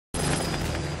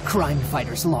Crime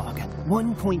Fighter's log,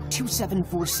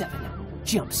 1.2747.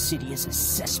 Jump City is a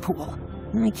cesspool.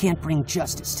 I can't bring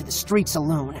justice to the streets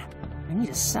alone. I need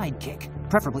a sidekick,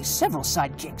 preferably several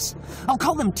sidekicks. I'll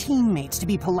call them teammates to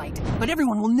be polite, but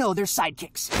everyone will know they're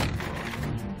sidekicks.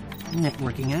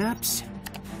 Networking apps.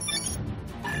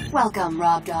 Welcome,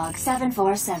 Rob Dog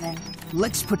 747.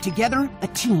 Let's put together a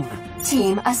team.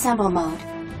 Team assemble mode.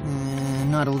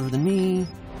 Not older than me.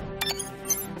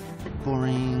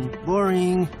 Boring,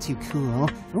 boring, too cool.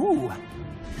 Ooh, a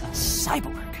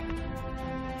cyborg.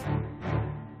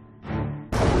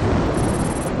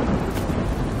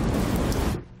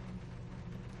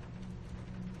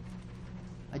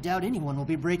 I doubt anyone will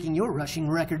be breaking your rushing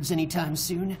records anytime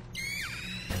soon.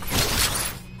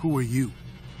 Who are you?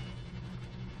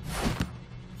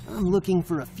 I'm looking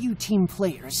for a few team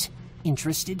players.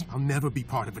 Interested? I'll never be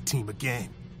part of a team again.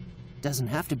 Doesn't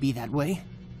have to be that way.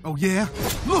 Oh yeah?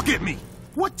 Look at me!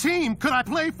 What team could I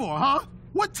play for, huh?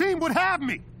 What team would have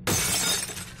me?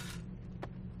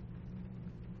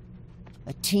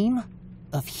 A team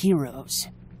of heroes.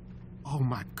 Oh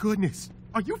my goodness.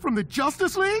 Are you from the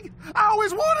Justice League? I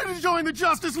always wanted to join the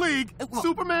Justice League!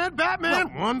 Superman,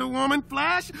 Batman, Wonder Woman,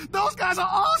 Flash, those guys are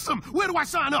awesome! Where do I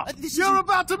sign up? You're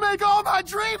about to make all my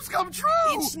dreams come true!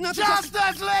 It's not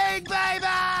Justice League, baby!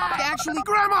 Actually,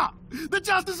 Grandma! The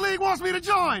Justice League wants me to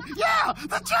join! Yeah!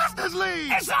 The Justice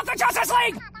League! It's not the Justice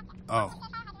League! Oh.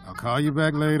 I'll call you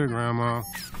back later, Grandma.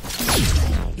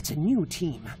 It's a new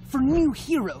team, for new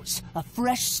heroes, a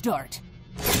fresh start.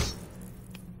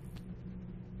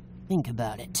 Think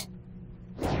about it.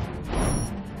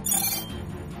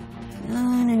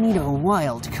 Gonna need a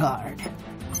wild card.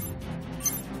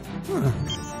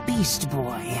 Beast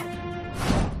Boy.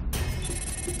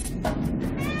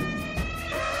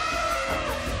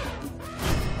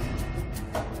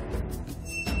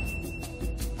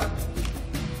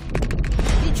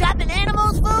 You trapping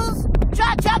animals, fools?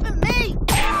 Try trapping me!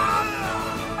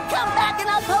 Come back and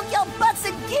I'll poke your butts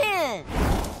again!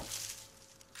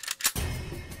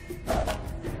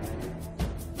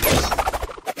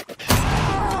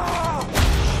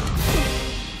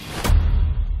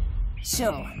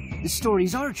 So, the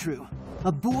stories are true.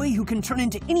 A boy who can turn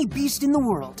into any beast in the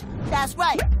world. That's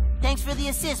right. Thanks for the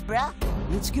assist, bruh.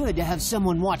 It's good to have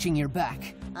someone watching your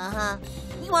back. Uh-huh.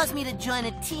 He wants me to join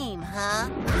a team, huh?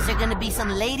 Is there gonna be some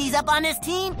ladies up on this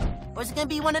team? Or is it gonna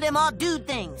be one of them all-dude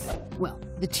things? Well,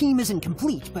 the team isn't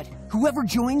complete, but whoever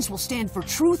joins will stand for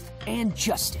truth and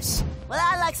justice. Well,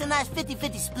 I like a nice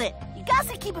 50-50 split. You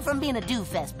gotta keep it from being a dude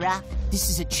fest, bruh. This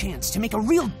is a chance to make a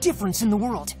real difference in the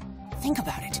world. Think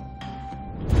about it.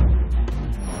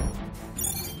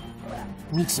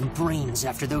 Need some brains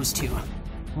after those two.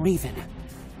 Raven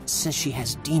says she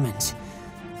has demons.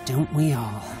 Don't we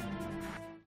all?